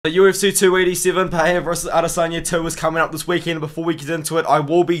The UFC 287 Pereira vs Adesanya 2 is coming up this weekend. Before we get into it, I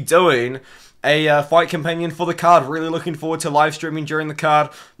will be doing a fight companion for the card. Really looking forward to live streaming during the card.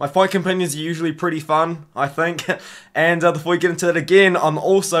 My fight companions are usually pretty fun, I think. And before we get into it again, I'm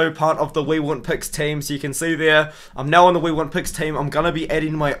also part of the UFC Picks team. So you can see there, I'm now on the UFC Picks team. I'm going to be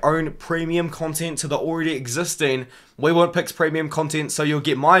adding my own premium content to the already existing UFC Picks premium content. So you'll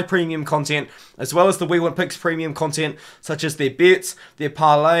get my premium content as well as the UFC Picks premium content, such as their bets, their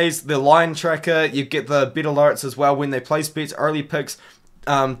parlays, their line tracker. You get the bet alerts as well when they place bets, early picks,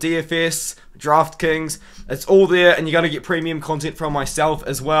 DFS, DraftKings. It's all there, and you're going to get premium content from myself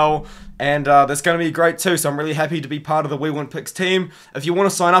as well, and that's going to be great too. So I'm really happy to be part of the UFC Picks team. If you want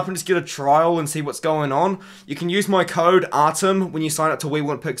to sign up and just get a trial and see what's going on, you can use my code ARTEM when you sign up to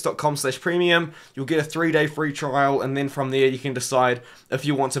wewantpicks.com/premium. You'll get a 3-day free trial, and then from there you can decide if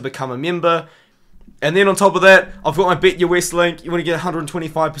you want to become a member. And then on top of that, I've got my BetUS link. You want to get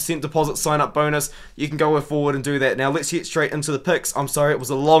 125% deposit sign-up bonus. You can go forward and do that. Now, let's get straight into the picks. I'm sorry, it was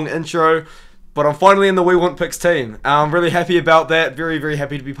a long intro, but I'm finally in the UFC Picks team. I'm really happy about that. Very, very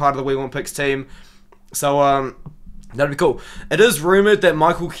happy to be part of the UFC Picks team. So, that'd be cool. It is rumored that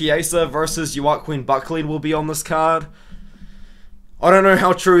Michael Chiesa versus Joaquin Buckley will be on this card. I don't know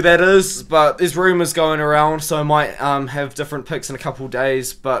how true that is, but there's rumors going around, so I might have different picks in a couple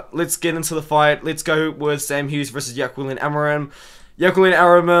days. But let's get into the fight. Let's go with Sam Hughes versus Joaquin Amarim. Joaquin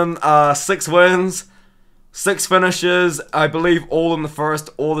Amarim, 6 wins, 6 finishes, I believe all in the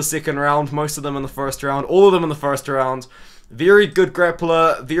first or the second round. Most of them in the first round, all of them in the first round. Very good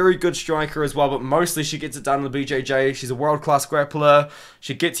grappler, very good striker as well, but mostly she gets it done in the BJJ. She's a world-class grappler.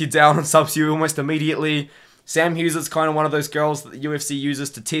 She gets you down and subs you almost immediately. Sam Hughes is kind of one of those girls that the UFC uses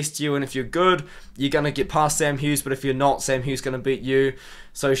to test you, and if you're good, you're going to get past Sam Hughes, but if you're not, Sam Hughes is going to beat you.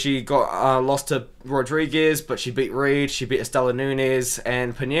 So she got lost to Rodriguez, but she beat Reed, she beat Estela Nunes,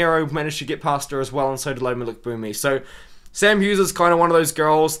 and Pereira managed to get past her as well, and so did Loma Lookboonmee. So Sam Hughes is kind of one of those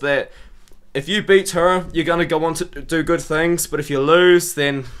girls that if you beat her, you're going to go on to do good things, but if you lose,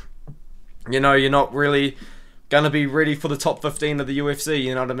 then, you know, you're not really going to be ready for the top 15 of the UFC,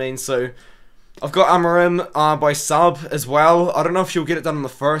 you know what I mean? So I've got Amarim by sub as well. I don't know if she'll get it done in the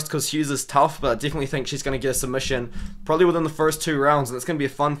first because Hughes is tough, but I definitely think she's going to get a submission probably within the first 2 rounds, and it's going to be a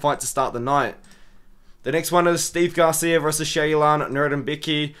fun fight to start the night. The next one is Steve Garcia versus Shaylan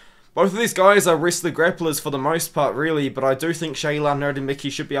Nuerdanbieke. Both of these guys are wrestler grapplers for the most part, really, but I do think Shaylan Nuerdanbieke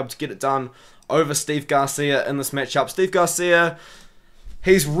should be able to get it done over Steve Garcia in this matchup. Steve Garcia,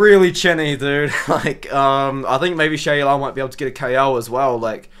 he's really chinny, dude. Like, I think maybe Shaylan might be able to get a KO as well.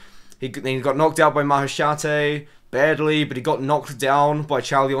 Like, he got knocked out by Maheshate badly, but he got knocked down by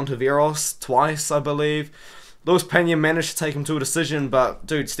Charlie Ontiveros twice, I believe. Luis Pena managed to take him to a decision, but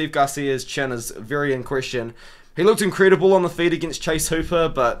dude, Steve Garcia's chin is very in question. He looked incredible on the feet against Chase Hooper,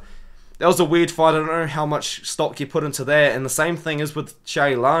 but that was a weird fight. I don't know how much stock you put into that. And the same thing is with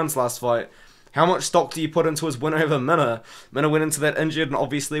Shaylan's last fight. How much stock do you put into his win over Minna? Minna went into that injured, and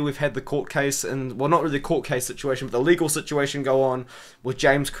obviously we've had the court case, and well, not really the court case situation, but the legal situation go on with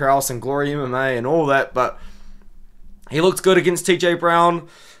James Krause and Glory MMA and all that, but he looked good against TJ Brown.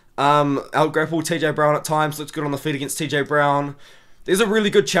 Out-grappled TJ Brown at times, looks good on the feet against TJ Brown. There's a really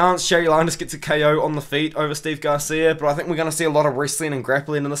good chance Shaylan just gets a KO on the feet over Steve Garcia, but I think we're going to see a lot of wrestling and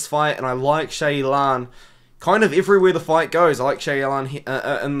grappling in this fight, and I like Shaylan kind of everywhere the fight goes. I like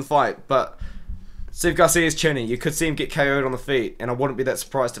Shaylan in the fight, but Steve Garcia is chinny. You could see him get KO'd on the feet, and I wouldn't be that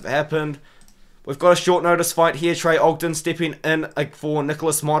surprised if it happened. We've got a short notice fight here. Trey Ogden stepping in for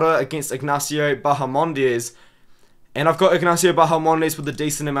Nicholas Motta against Ignacio Bahamondes. And I've got Ignacio Bahamondes with a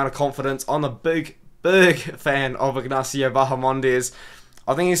decent amount of confidence. I'm a big fan of Ignacio Bahamondes.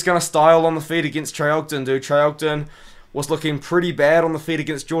 I think he's going to style on the feet against Trey Ogden, dude. Trey Ogden was looking pretty bad on the feet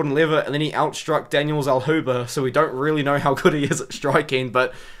against Jordan Levitt, and then he outstruck Daniel Zellhuber, so we don't really know how good he is at striking,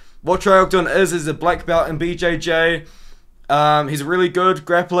 but what Trey Ogden is a black belt in BJJ. He's a really good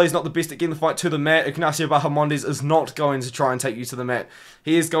grappler. He's not the best at getting the fight to the mat. Ignacio Bahamondes is not going to try and take you to the mat.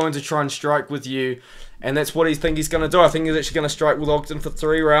 He is going to try and strike with you, and that's what he thinks he's going to do. I think he's actually going to strike with Ogden for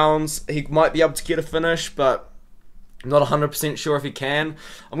 3 rounds. He might be able to get a finish, but I'm not 100% sure if he can.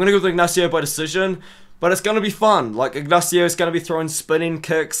 I'm going to go with Ignacio by decision, but it's going to be fun. Like, Ignacio is going to be throwing spinning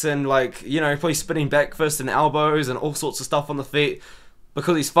kicks and, like, you know, probably spinning back fists and elbows and all sorts of stuff on the feet,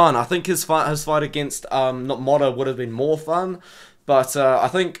 because he's fun. I think his fight against not Motta would have been more fun, but I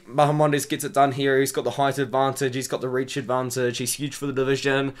think Bahamondes gets it done here. He's got the height advantage, he's got the reach advantage, he's huge for the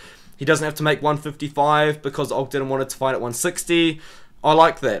division. He doesn't have to make 155 because Ogden wanted to fight at 160. I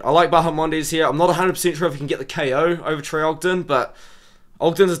like that. I like Bahamondes here. I'm not 100% sure if he can get the KO over Trey Ogden, but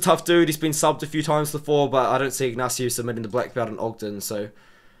Ogden's a tough dude. He's been subbed a few times before, but I don't see Ignacio submitting the black belt on Ogden, so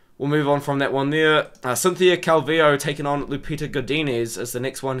we'll move on from that one there. Cynthia Calvillo taking on Lupita Godinez is the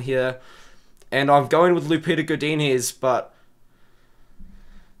next one here. And I'm going with Lupita Godinez, but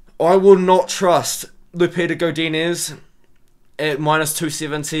I will not trust Lupita Godinez at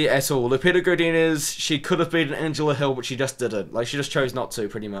 -270 at all. Lupita Godinez, she could have beaten Angela Hill, but she just didn't. Like, she just chose not to,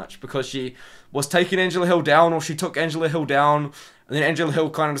 pretty much, because she was taking Angela Hill down, or she took Angela Hill down, and then Angela Hill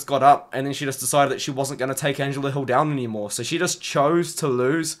kind of just got up, and then she just decided that she wasn't going to take Angela Hill down anymore. So she just chose to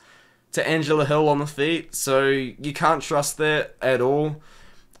lose to Angela Hill on the feet, so you can't trust that at all.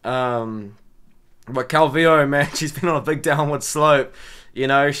 But Calvillo, man, she's been on a big downward slope. You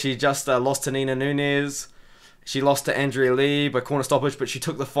know, she just lost to Nina Nunes. She lost to Andrea Lee by corner stoppage, but she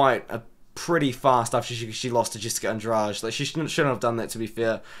took the fight pretty fast after she lost to Jessica Andrade. Like, she shouldn't have done that, to be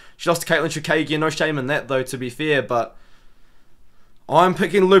fair. She lost to Caitlin Chukagian, no shame in that, though, to be fair, but I'm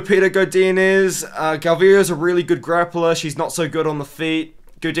picking Lupita Godinez. Calvillo's a really good grappler. She's not so good on the feet.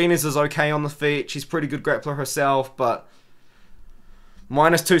 Godinez is okay on the feet. She's a pretty good grappler herself, but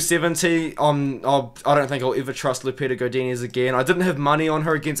 -270, I don't think I'll ever trust Lupita Godinez again. I didn't have money on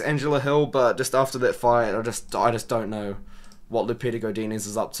her against Angela Hill, but just after that fight, I just don't know what Lupita Godinez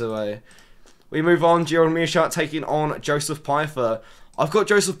is up to. We move on. Gerald Meerschaert taking on Joseph Pyfer. I've got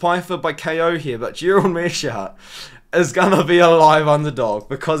Joseph Pyfer by KO here, but Gerald Meerschaert is gonna be a live underdog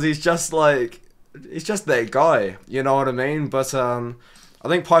because he's just that guy. You know what I mean? But I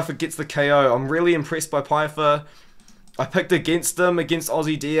think Pyfer gets the KO. I'm really impressed by Pyfer. I picked against him, against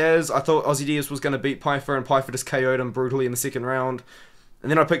Ozzy Diaz. I thought Ozzy Diaz was going to beat Pyfer, and Pyfer just KO'd him brutally in the second round. And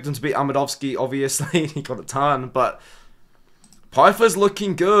then I picked him to beat Ahmedovsky, obviously. He got a ton, but Pyfer's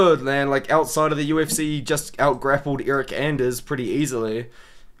looking good, man. Like, outside of the UFC, he just out-grappled Eric Anders pretty easily.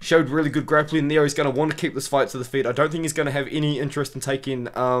 Showed really good grappling there. He's going to want to keep this fight to the feet. I don't think he's going to have any interest in taking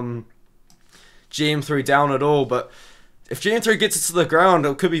GM3 down at all, but if GM3 gets it to the ground,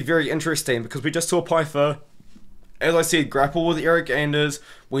 it could be very interesting, because we just saw Pyfer, as I said, grapple with Eric Anders.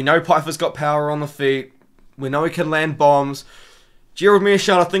 We know Pyfer's got power on the feet. We know he can land bombs. Gerald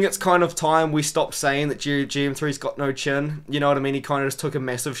Meerschaert, I think it's kind of time we stopped saying that GM3's got no chin. You know what I mean? He kind of just took a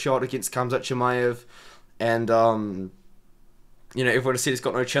massive shot against Khamzat Chimaev. And, you know, everyone said he's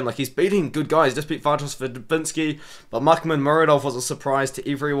got no chin. Like, he's beating good guys. He just beat Vatos Verbinski. But Makhman Muradov was a surprise to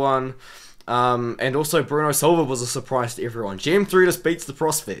everyone. And also Bruno Silva was a surprise to everyone. GM3 just beats the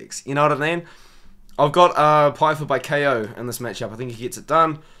prospects. You know what I mean? I've got Pyfer by KO in this matchup. I think he gets it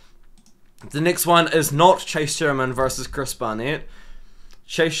done. The next one is not Chase Sherman versus Chris Barnett.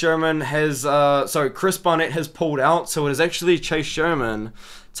 Chase Sherman has, Chris Barnett has pulled out, so it is actually Chase Sherman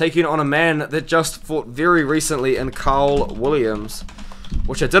taking on a man that just fought very recently in Carl Williams,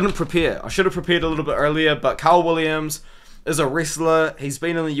 which I didn't prepare. I should have prepared a little bit earlier, but Carl Williams is a wrestler. He's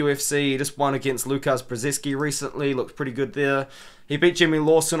been in the UFC. He just won against Lukas Brzezinski recently. Looked pretty good there. He beat Jimmy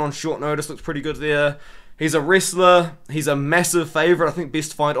Lawson on short notice. Looked pretty good there. He's a wrestler. He's a massive favorite. I think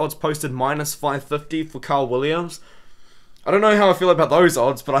best fight odds posted -550 for Carl Williams. I don't know how I feel about those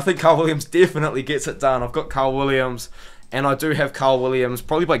odds, but I think Carl Williams definitely gets it done. I've got Carl Williams, and I do have Carl Williams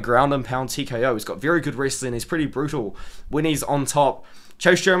probably by ground and pound TKO. He's got very good wrestling. He's pretty brutal when he's on top.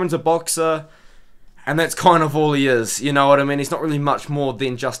 Chase Sherman's a boxer, and that's kind of all he is. You know what I mean? He's not really much more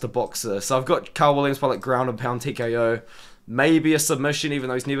than just a boxer. So I've got Carl Williams by like ground and pound TKO. Maybe a submission, even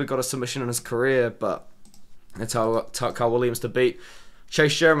though he's never got a submission in his career, but that's how I got Carl Williams to beat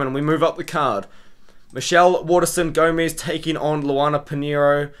Chase Sherman. And we move up the card. Michelle Waterson-Gomez taking on Luana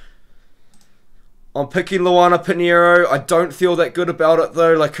Pinheiro. I'm picking Luana Pinheiro. I don't feel that good about it,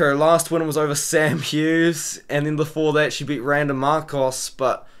 though. Like, her last win was over Sam Hughes, and then before that she beat Randa Marcos,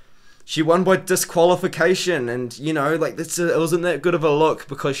 but she won by disqualification, and, you know, like, it wasn't that good of a look,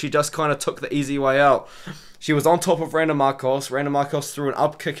 because she just kind of took the easy way out. She was on top of Randa Marcos. Randa Marcos threw an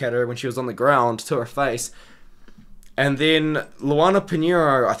up kick at her when she was on the ground to her face. And then Luana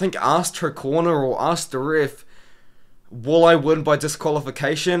Pinheiro, I think, asked her corner or asked the ref, will I win by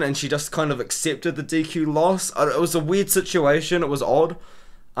disqualification? And she just kind of accepted the DQ loss. It was a weird situation. It was odd.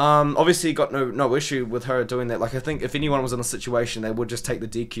 Obviously, got no issue with her doing that. Like, I think if anyone was in a situation, they would just take the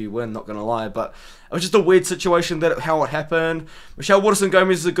DQ win, not going to lie. But it was just a weird situation, how it happened. Michelle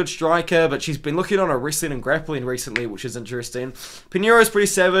Waterson-Gomez is a good striker, but she's been looking on her wrestling and grappling recently, which is interesting. Pinheiro is pretty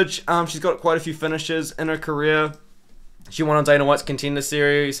savage. She's got quite a few finishes in her career. She won on Dana White's Contender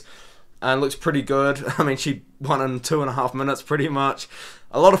Series and looks pretty good. I mean, she won in 2.5 minutes pretty much.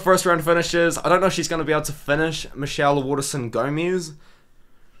 A lot of first round finishes. I don't know if she's going to be able to finish Michelle Waterson-Gomez,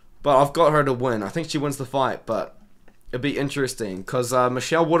 but I've got her to win. I think she wins the fight, but it'd be interesting because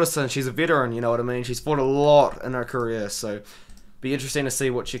Michelle Waterson, she's a veteran, you know what I mean? She's fought a lot in her career, so it'd be interesting to see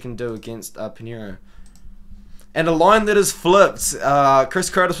what she can do against Pinheiro. And a line that is flipped. Chris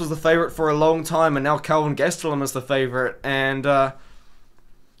Curtis was the favourite for a long time, and now Kelvin Gastelum is the favourite. And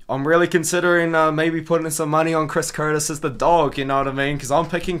I'm really considering maybe putting some money on Chris Curtis as the dog, you know what I mean? Because I'm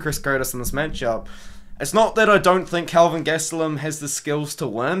picking Chris Curtis in this matchup. It's not that I don't think Kelvin Gastelum has the skills to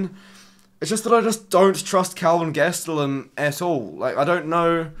win. It's just that I just don't trust Kelvin Gastelum at all. Like, I don't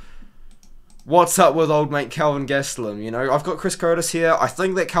know what's up with old mate Kelvin Gastelum, you know? I've got Chris Curtis here. I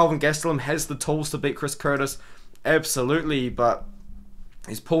think that Kelvin Gastelum has the tools to beat Chris Curtis. Absolutely, but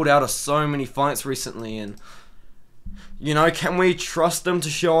he's pulled out of so many fights recently, and you know, can we trust him to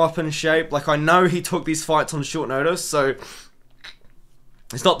show up in shape? Like, I know he took these fights on short notice, so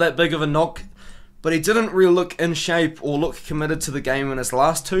it's not that big of a knock, but he didn't really look in shape or look committed to the game in his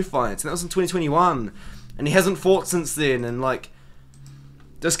last 2 fights, and that was in 2021, and he hasn't fought since then. And like,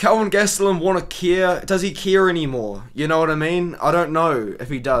 does Kelvin Gastelum want to care? Does he care anymore? You know what I mean? I don't know if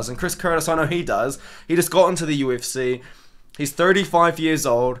he does. And Chris Curtis, I know he does. He just got into the UFC. He's 35 years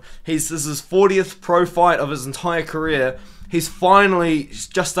old. This is his 40th pro fight of his entire career. He's finally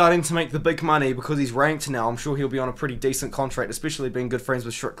just starting to make the big money because he's ranked now. I'm sure he'll be on a pretty decent contract, especially being good friends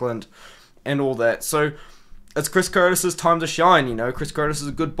with Strickland and all that. So it's Chris Curtis's time to shine, you know. Chris Curtis is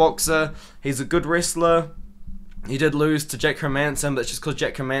a good boxer. He's a good wrestler. He did lose to Jack Hermanson, but it's just because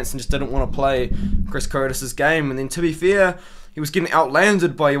Jack Hermanson just didn't want to play Chris Curtis's game. And then, to be fair, he was getting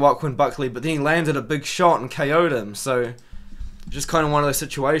outlanded by Joaquin Buckley, but then he landed a big shot and KO'd him. So, just kind of one of those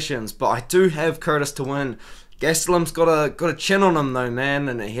situations. But I do have Curtis to win. Gastelum's got a chin on him, though, man,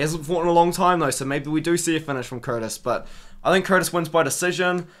 and he hasn't fought in a long time, though, so maybe we do see a finish from Curtis. But I think Curtis wins by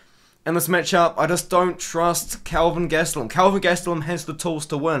decision. In this matchup, I just don't trust Kelvin Gastelum. Kelvin Gastelum has the tools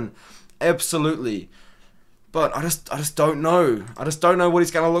to win. Absolutely. But I just don't know. I just don't know what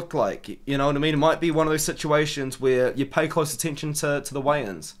he's going to look like. You know what I mean? It might be one of those situations where you pay close attention to the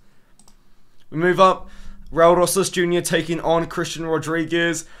weigh-ins. We move up. Raul Rosas Jr. taking on Christian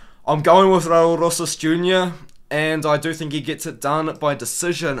Rodriguez. I'm going with Raul Rosas Jr. and I do think he gets it done by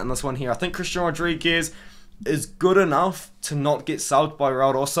decision in this one here. I think Christian Rodriguez is good enough to not get subbed by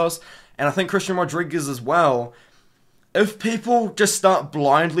Raul Rosas. And I think Christian Rodriguez as well. If people just start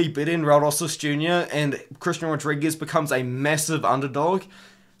blindly betting Raul Rosas Jr. and Christian Rodriguez becomes a massive underdog,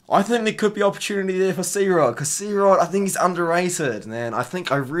 I think there could be opportunity there for C-Rod. Because C-Rod, I think he's underrated, man.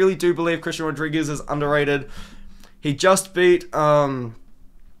 I really do believe Christian Rodriguez is underrated. He just beat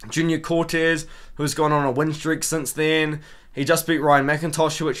Junior Cortez, who's gone on a win streak since then. He just beat Ryan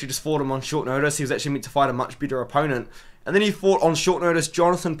McIntosh, who actually just fought him on short notice. He was actually meant to fight a much better opponent. And then he fought on short notice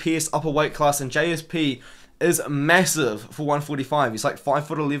Jonathan Pierce, upper weight class, and JSP is massive for 145. He's like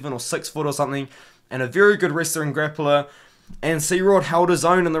 5'11" or 6 foot or something, and a very good wrestler and grappler. And C-Rod held his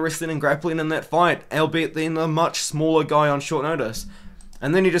own in the wrestling and grappling in that fight, albeit then a much smaller guy on short notice.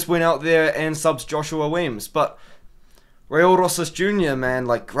 And then he just went out there and subs Joshua Weems. But Raul Rosas Jr., man,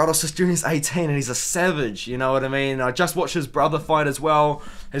 like, Raul Rosas Jr. is 18 and he's a savage, you know what I mean? I just watched his brother fight as well.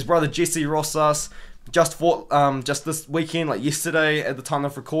 His brother Jesse Rosas just fought just this weekend, like yesterday at the time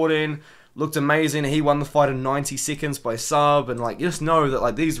of recording. Looked amazing. He won the fight in 90 seconds by sub. And, like, you just know that,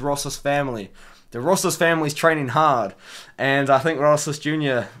 like, these Rosas family, the Rosas family's training hard. And I think Rosas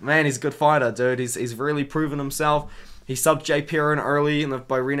Jr., man, he's a good fighter, dude. He's really proven himself. He subbed Jay Perrin early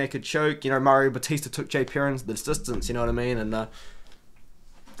by rear naked choke. You know, Mario Batista took Jay Perrin to the distance, you know what I mean? And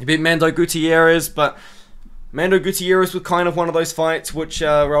he beat Mando Gutierrez, but Mando Gutierrez was kind of one of those fights which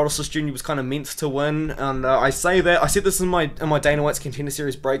Raul Rosas Jr. was kind of meant to win. And I said this in my Dana White's Contender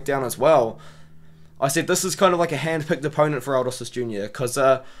Series breakdown as well. I said this is kind of like a hand-picked opponent for Raul Rosas Jr. because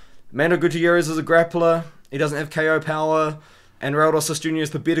Mando Gutierrez is a grappler. He doesn't have KO power. And Raul Rosas Jr. is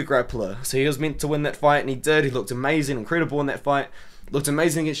the better grappler. So he was meant to win that fight, and he did. He looked amazing, incredible in that fight. Looked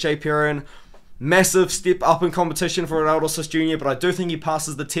amazing against Jay Perrin. Massive step up in competition for Raul Rosas Jr., but I do think he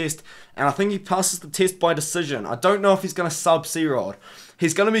passes the test, and I think he passes the test by decision. I don't know if he's going to sub C-Rod.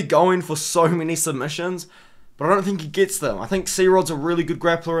 He's going to be going for so many submissions, but I don't think he gets them. I think C-Rod's a really good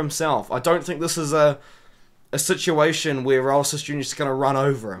grappler himself. I don't think this is a situation where Raul Rosas Jr. is just going to run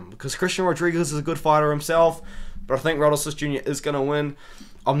over him, because Christian Rodriguez is a good fighter himself, but I think Raul Rosas Jr. is going to win.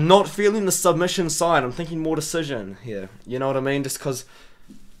 I'm not feeling the submission side. I'm thinking more decision here. You know what I mean? Just because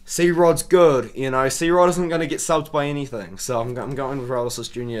C-Rod's good. You know, C-Rod isn't going to get subbed by anything. So I'm going with Raul Rosas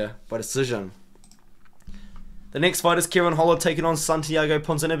Jr. by decision. The next fight is Kevin Holland taking on Santiago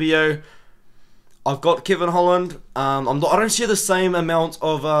Ponzinibbio. I've got Kevin Holland. I don't share the same amount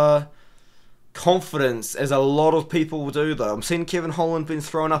of confidence as a lot of people do, though. I'm seeing Kevin Holland being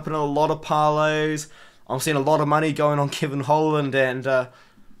thrown up in a lot of parlays. I'm seeing a lot of money going on Kevin Holland, and I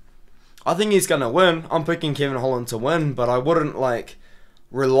think he's going to win. I'm picking Kevin Holland to win, but I wouldn't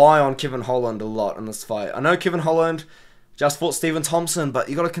rely on Kevin Holland a lot in this fight. I know Kevin Holland just fought Stephen Thompson, but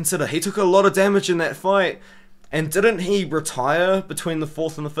you got to consider he took a lot of damage in that fight. And didn't he retire between the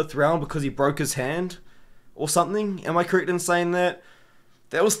 4th and the 5th round because he broke his hand or something? Am I correct in saying that?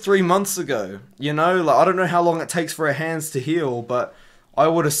 That was 3 months ago. You know, like I don't know how long it takes for our hands to heal, but I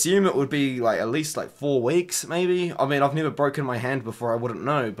would assume it would be like at least like 4 weeks, maybe. I mean, I've never broken my hand before, I wouldn't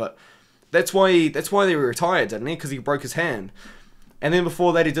know, but that's why they retired, didn't he? Because he broke his hand. And then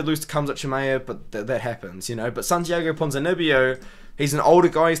before that, he did lose to Khamzat Chimaev, but that happens, you know. But Santiago Ponzinibbio, he's an older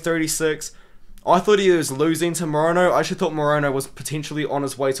guy, he's 36. I thought he was losing to Morono. I actually thought Morono was potentially on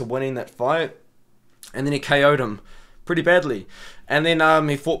his way to winning that fight. And then he KO'd him pretty badly. And then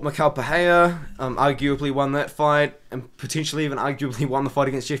he fought Mikhail Pereira, arguably won that fight, and potentially even arguably won the fight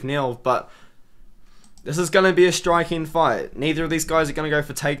against Jeff Neal. But this is going to be a striking fight. Neither of these guys are going to go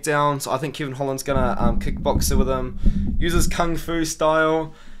for takedowns. I think Kevin Holland's going to kickbox it with him, use his kung fu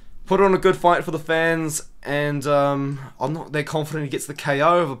style, put on a good fight for the fans, and I'm not that confident he gets the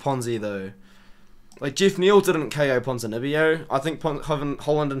KO over Ponzi though. Like, Jeff Neal didn't KO Ponzinibbio. I think Kevin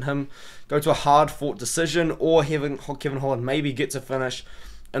Holland and him go to a hard-fought decision, or Kevin Holland maybe gets a finish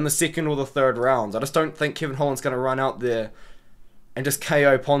in the 2nd or the 3rd round. I just don't think Kevin Holland's going to run out there and just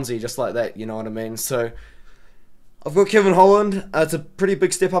KO Ponzi just like that, you know what I mean? So, I've got Kevin Holland. It's a pretty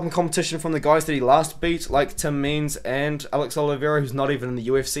big step up in competition from the guys that he last beat, like Tim Means and Alex Oliveira, who's not even in the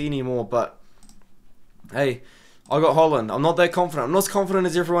UFC anymore, but hey, I got Holland. I'm not that confident. I'm not as confident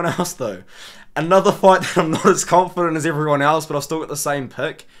as everyone else, though. Another fight that I'm not as confident as everyone else, but I've still got the same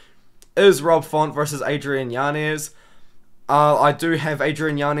pick, is Rob Font versus Adrian Yanez. I do have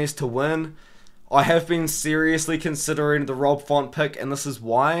Adrian Yanez to win. I have been seriously considering the Rob Font pick, and this is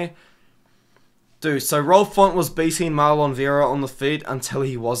why. Dude, so Rob Font was beating Marlon Vera on the feet until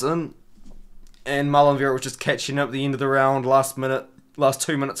he wasn't. And Marlon Vera was just catching him at the end of the round, last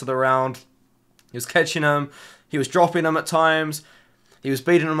 2 minutes of the round. He was catching him. He was dropping him at times. He was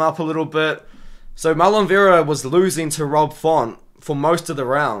beating him up a little bit. So Marlon Vera was losing to Rob Font for most of the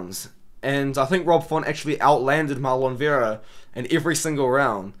rounds. And I think Rob Font actually outlanded Marlon Vera in every single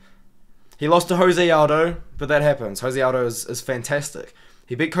round. He lost to Jose Aldo, but that happens. Jose Aldo is fantastic.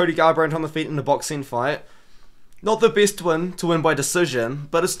 He beat Cody Garbrandt on the feet in a boxing fight. Not the best win to win by decision,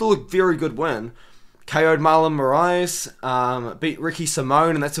 but it's still a very good win. KO'd Marlon Moraes, beat Ricky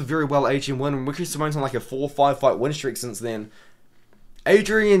Simone, and that's a very well-aging win. And Ricky Simone's on like a 4 or 5 fight win streak since then.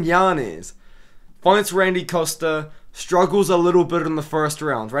 Adrian Yanez fights Randy Costa, struggles a little bit in the 1st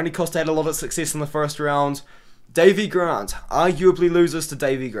round. Randy Costa had a lot of success in the 1st round. Davy Grant arguably loses to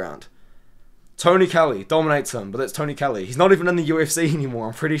Davy Grant. Tony Kelly dominates him, but that's Tony Kelly. He's not even in the UFC anymore.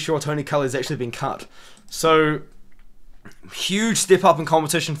 I'm pretty sure Tony Kelly's actually been cut. So, huge step up in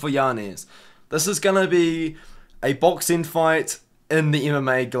competition for Yanez. This is going to be a boxing fight in the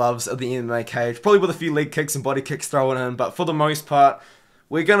MMA gloves of the MMA cage. Probably with a few leg kicks and body kicks thrown in, but for the most part,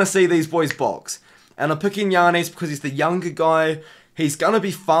 we're going to see these boys box. And I'm picking Yanez because he's the younger guy. He's going to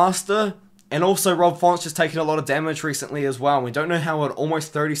be faster. And also, Rob Font's just taken a lot of damage recently as well. We don't know how an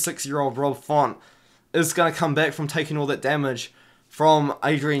almost 36-year-old Rob Font is going to come back from taking all that damage from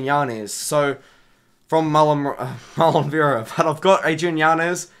Adrian Yanez. So, from Marlon Vera. But I've got Adrian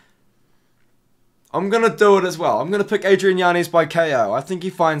Yanez. I'm going to do it as well. I'm going to pick Adrian Yanez by KO. I think he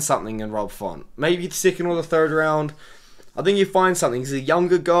finds something in Rob Font. Maybe the 2nd or the 3rd round. I think he finds something. He's a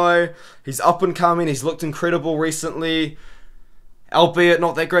younger guy. He's up and coming. He's looked incredible recently. Albeit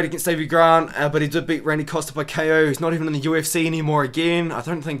not that great against Davy Grant. But he did beat Randy Costa by KO. He's not even in the UFC anymore again. I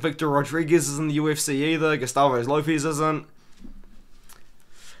don't think Victor Rodriguez is in the UFC either. Gustavo Lopez isn't.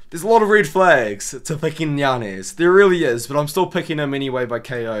 There's a lot of red flags to picking Yanez. There really is, but I'm still picking him anyway by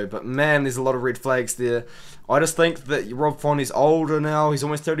KO. But man, there's a lot of red flags there. I just think that Rob Font is older now. He's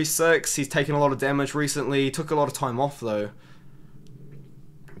almost 36. He's taken a lot of damage recently. He took a lot of time off though.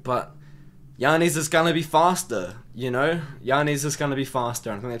 But Yanez is going to be faster, you know? Yanez is going to be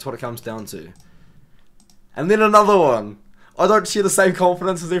faster. I think that's what it comes down to. And then another one. I don't share the same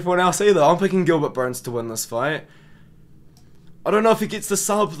confidence as everyone else either. I'm picking Gilbert Burns to win this fight. I don't know if he gets the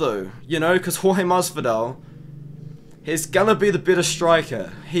sub though, you know, because Jorge Masvidal is gonna be the better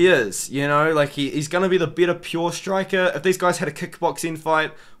striker. He is, you know, like he's gonna be the better pure striker. If these guys had a kickboxing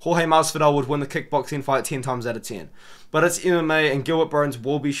fight, Jorge Masvidal would win the kickboxing fight 10 times out of 10. But it's MMA and Gilbert Burns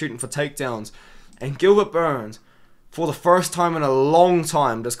will be shooting for takedowns. And Gilbert Burns, for the first time in a long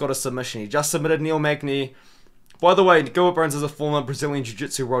time, just got a submission. He just submitted Neil Magny. By the way, Gilbert Burns is a former Brazilian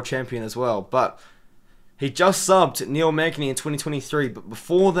Jiu-Jitsu world champion as well, but he just subbed Neil Magny in 2023, but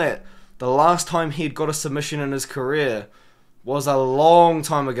before that, the last time he'd got a submission in his career was a long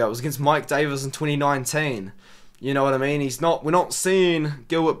time ago. It was against Mike Davis in 2019. You know what I mean? We're not seeing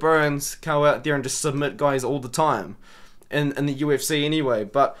Gilbert Burns go out there and just submit guys all the time in the UFC anyway.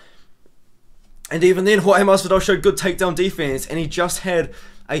 And even then, Jorge Masvidal showed good takedown defense, and he just had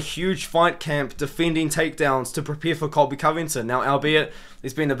a huge fight camp defending takedowns to prepare for Colby Covington. Now, albeit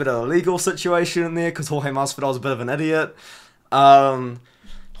there's been a bit of a legal situation in there because Jorge Masvidal's a bit of an idiot. Jorge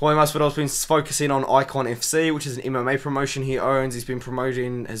Masvidal's been focusing on Icon FC, which is an MMA promotion he owns. He's been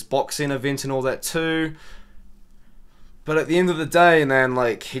promoting his boxing event and all that too. But at the end of the day, man,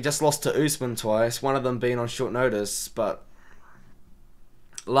 like, he just lost to Usman twice, one of them being on short notice, but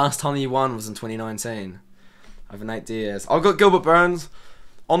last time he won was in 2019, over Nate Diaz. I've got Gilbert Burns.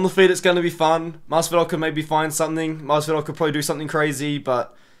 On the feet, it's going to be fun. Masvidal could maybe find something. Masvidal could probably do something crazy,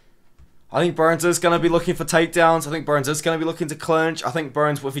 but I think Burns is going to be looking for takedowns. I think Burns is going to be looking to clinch. I think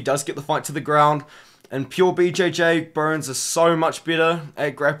Burns, if he does get the fight to the ground, and pure BJJ, Burns is so much better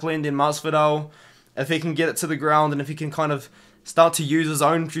at grappling than Masvidal. If he can get it to the ground and if he can kind of start to use his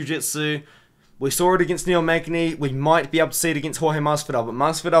own jiu-jitsu. We saw it against Neil Magny. We might be able to see it against Jorge Masvidal. But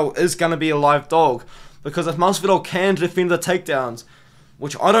Masvidal is going to be a live dog. Because if Masvidal can defend the takedowns,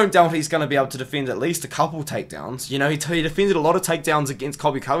 which I don't doubt he's going to be able to defend at least a couple takedowns. You know, he defended a lot of takedowns against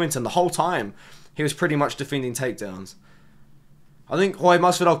Colby Covington the whole time. He was pretty much defending takedowns. I think Jorge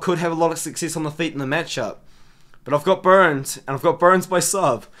Masvidal could have a lot of success on the feet in the matchup. But I've got Burns, and I've got Burns by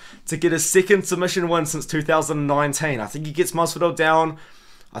sub, to get his second submission win since 2019. I think he gets Masvidal down.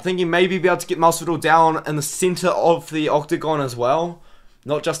 I think he may be able to get Masvidal down in the center of the octagon as well.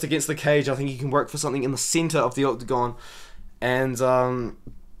 Not just against the cage. I think he can work for something in the center of the octagon and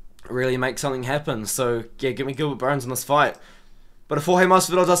really make something happen. So, yeah, give me Gilbert Burns in this fight. But if Jorge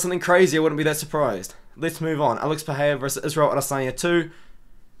Masvidal does something crazy, I wouldn't be that surprised. Let's move on. Alex Pereira versus Israel Adesanya 2.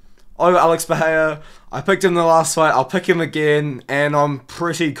 Over Alex Pereira. I picked him in the last fight. I'll pick him again, and I'm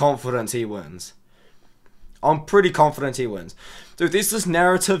pretty confident he wins. I'm pretty confident he wins. Dude, there's this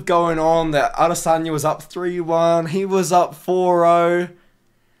narrative going on that Adesanya was up 3-1. He was up 4-0.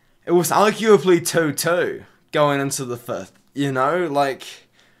 It was arguably 2-2 going into the fifth. You know, like,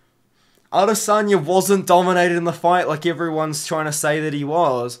 Adesanya wasn't dominated in the fight like everyone's trying to say that he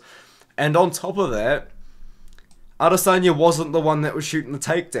was. And on top of that, Adesanya wasn't the one that was shooting the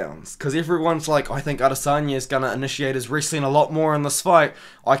takedowns. Because everyone's like, I think Adesanya is going to initiate his wrestling a lot more in this fight.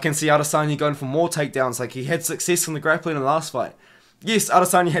 I can see Adesanya going for more takedowns. Like, he had success in the grappling in the last fight. Yes,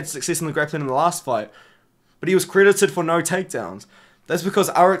 Adesanya had success in the grappling in the last fight. But he was credited for no takedowns. That's because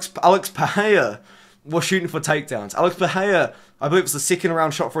Alex Pereira was shooting for takedowns. Alex Pereira, I believe it was the second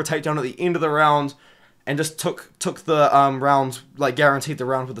round shot for a takedown at the end of the round. And just took the round, like, guaranteed the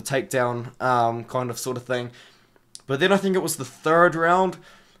round with the takedown kind of sort of thing. But then I think it was the third round.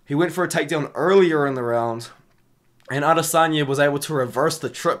 He went for a takedown earlier in the round. And Adesanya was able to reverse the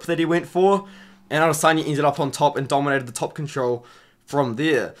trip that he went for. And Adesanya ended up on top and dominated the top control from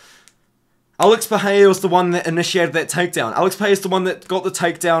there. Alex Pereira was the one that initiated that takedown. Alex Pereira is the one that got the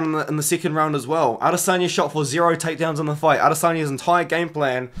takedown in the second round as well. Adesanya shot for 0 takedowns in the fight. Adesanya's entire game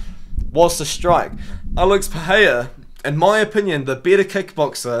plan was to strike. Alex Pereira, in my opinion, the better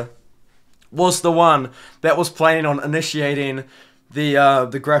kickboxer, was the one that was planning on initiating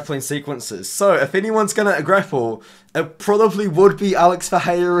the grappling sequences. So if anyone's going to grapple, it probably would be Alex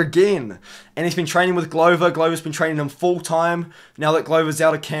Pereira again. And he's been training with Glover. Glover's been training him full time. Now that Glover's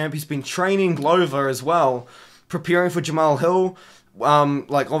out of camp, he's been training Glover as well, preparing for Jamal Hill.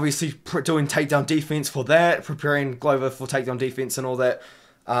 Like, obviously doing takedown defense for that, preparing Glover for takedown defense and all that.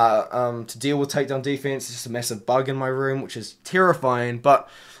 To deal with takedown defense. It's just a massive bug in my room, which is terrifying. But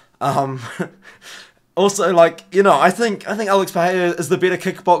also, like, you know, I think Alex Pereira is the better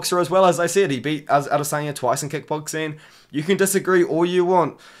kickboxer as well. As I said, he beat Adesanya twice in kickboxing. You can disagree all you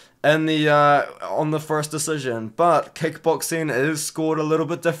want in the on the first decision, but kickboxing is scored a little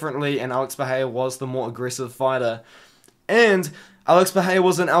bit differently, and Alex Pereira was the more aggressive fighter. And Alex Pereira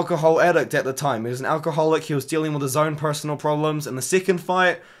was an alcohol addict at the time. He was an alcoholic. He was dealing with his own personal problems. In the second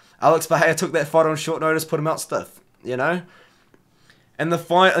fight, Alex Pereira took that fight on short notice, put him out stiff, you know? And the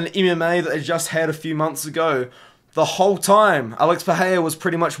fight in MMA that they just had a few months ago, the whole time, Alex Pereira was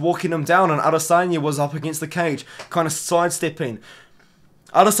pretty much walking him down, and Adesanya was up against the cage, kind of sidestepping.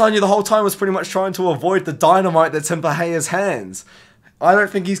 Adesanya the whole time was pretty much trying to avoid the dynamite that's in Pereira's hands. I don't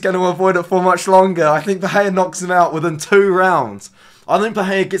think he's going to avoid it for much longer. I think Pereira knocks him out within 2 rounds. I think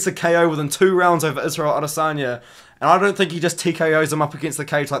Pereira gets a KO within 2 rounds over Israel Adesanya, and I don't think he just TKOs him up against the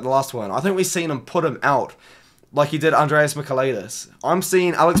cage like the last one. I think we've seen him put him out, like he did Andreas Michailidis. I'm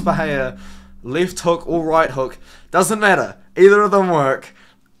seeing Alex Pereira, left hook or right hook, doesn't matter. Either of them work.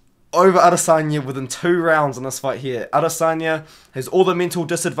 over Adesanya within 2 rounds in this fight here. Adesanya has all the mental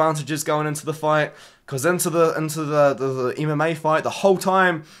disadvantages going into the fight, because into the MMA fight, the whole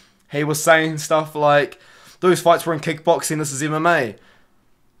time he was saying stuff like, those fights were in kickboxing, this is MMA.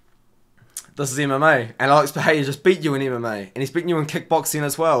 This is MMA. And Alex Pereira just beat you in MMA. And he's beaten you in kickboxing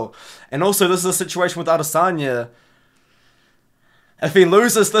as well. And also, this is a situation with Adesanya. If he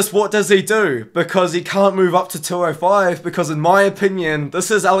loses this, what does he do? Because he can't move up to 205. Because in my opinion, this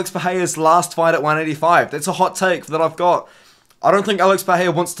is Alex Pereira's last fight at 185. That's a hot take that I've got. I don't think Alex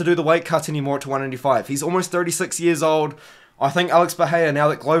Pereira wants to do the weight cut anymore to 185. He's almost 36 years old. I think Alex Pereira, now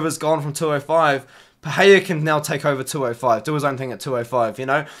that Glover's gone from 205, Pereira can now take over 205, do his own thing at 205, you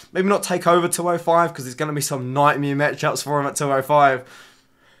know? Maybe not take over 205, because there's going to be some nightmare matchups for him at 205.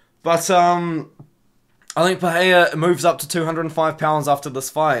 But, I think Pereira moves up to 205 pounds after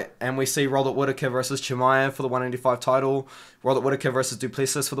this fight, and we see Robert Whittaker versus Chimaev for the 185 title, Robert Whittaker versus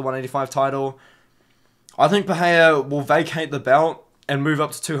Duplessis for the 185 title. I think Pereira will vacate the belt and move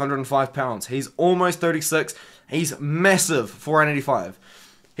up to 205 pounds. He's almost 36. He's massive for 185.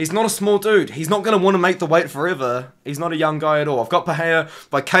 He's not a small dude. He's not going to want to make the weight forever. He's not a young guy at all. I've got Pereira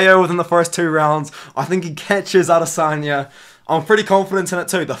by KO within the first 2 rounds. I think he catches Adesanya. I'm pretty confident in it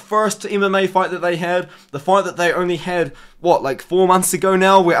too. The first MMA fight that they had, the fight that they only had, what, like 4 months ago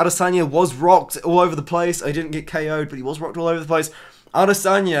now, where Adesanya was rocked all over the place. He didn't get KO'd, but he was rocked all over the place.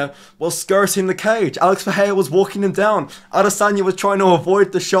 Adesanya was skirting the cage. Alex Pereira was walking him down. Adesanya was trying to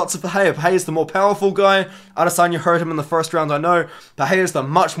avoid the shots of Pereira. Pereira's the more powerful guy. Adesanya hurt him in the first round, I know. Pereira's the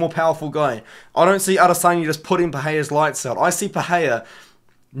much more powerful guy. I don't see Adesanya just putting Pereira's lights out. I see Pereira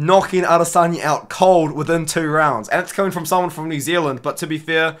knocking Adesanya out cold within 2 rounds. And it's coming from someone from New Zealand. But to be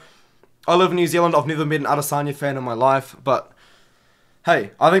fair, I live in New Zealand. I've never been an Adesanya fan in my life. But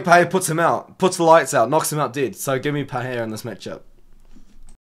hey, I think Pereira puts him out. Puts the lights out. Knocks him out dead. So give me Pereira in this matchup.